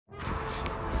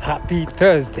Happy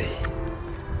Thursday.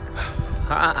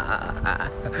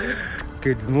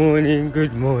 Good morning,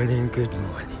 good morning, good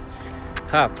morning.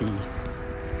 Happy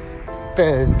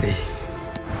Thursday.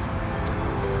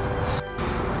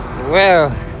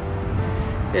 Well,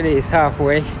 it is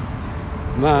halfway.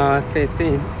 Mile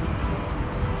 13.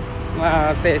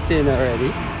 Mile 13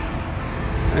 already.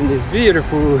 And it's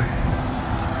beautiful.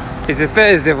 It's a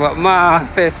Thursday, but mile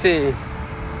 13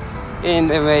 in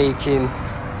the making.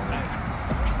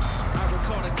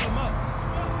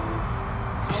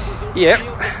 Yep,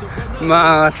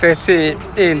 mile 13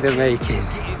 in the making.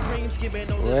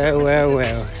 Well.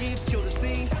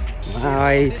 Mile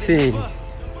 18.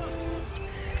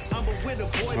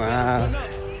 Mile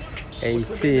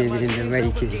 18 in the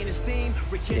making.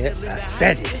 Yep, I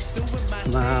said it.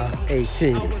 Mile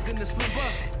 18.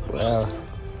 Well,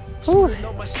 whew, you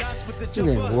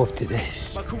didn't walk today.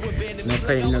 No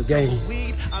pain, no gain.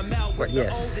 But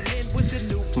yes,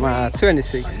 mile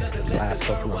 26, last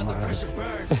couple of miles.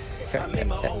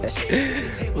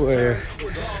 Boy,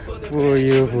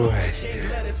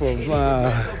 for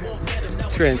mile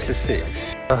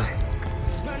 26.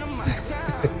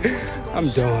 I'm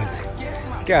done.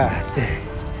 God,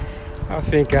 I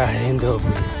think I end up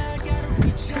with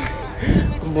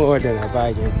more than a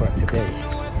bargain for today.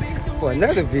 For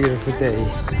another beautiful day.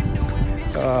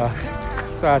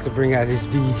 So I have to bring out this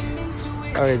beat.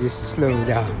 Just to slow me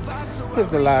down.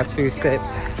 Just the last few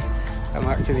steps. I'm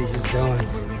actually just done.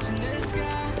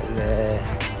 And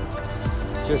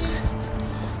just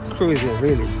cruising,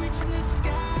 really.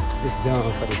 Just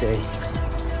done for the day.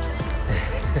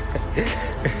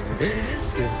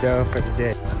 Just done for the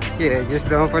day. Yeah, just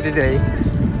done for the day.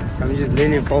 So I'm just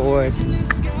leaning forward.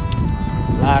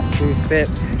 Last few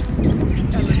steps.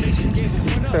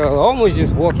 So almost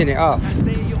just walking it off.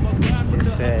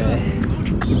 Just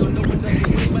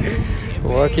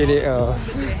walking it off.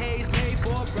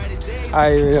 I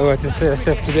don't even know what to say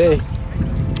except today.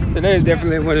 Today is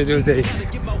definitely one of those days.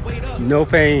 No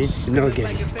pain, no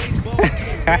gain.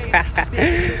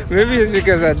 Maybe it's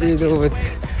because I did over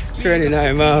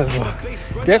 29 miles, but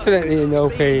definitely no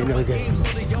pain, no gain.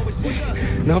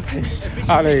 No pain.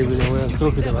 I don't even know what I'm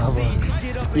talking about,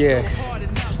 but yeah.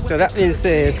 So that being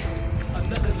said,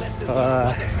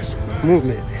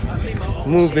 movement.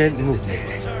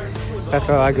 That's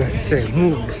all I got to say,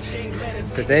 movement.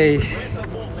 Today,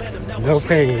 no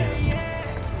pain,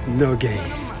 no gain.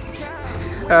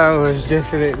 I was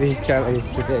definitely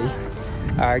challenged today.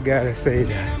 I gotta say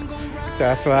that. So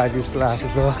that's why this last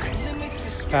vlog,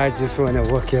 I just want to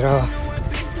work it off.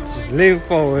 Just lean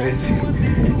forward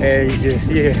and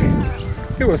just, yeah.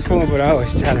 It was fun, but I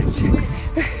was challenged.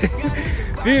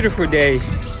 Beautiful day.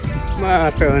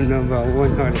 Marathon number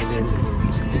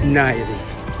 190.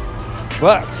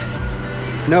 But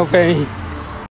no pain,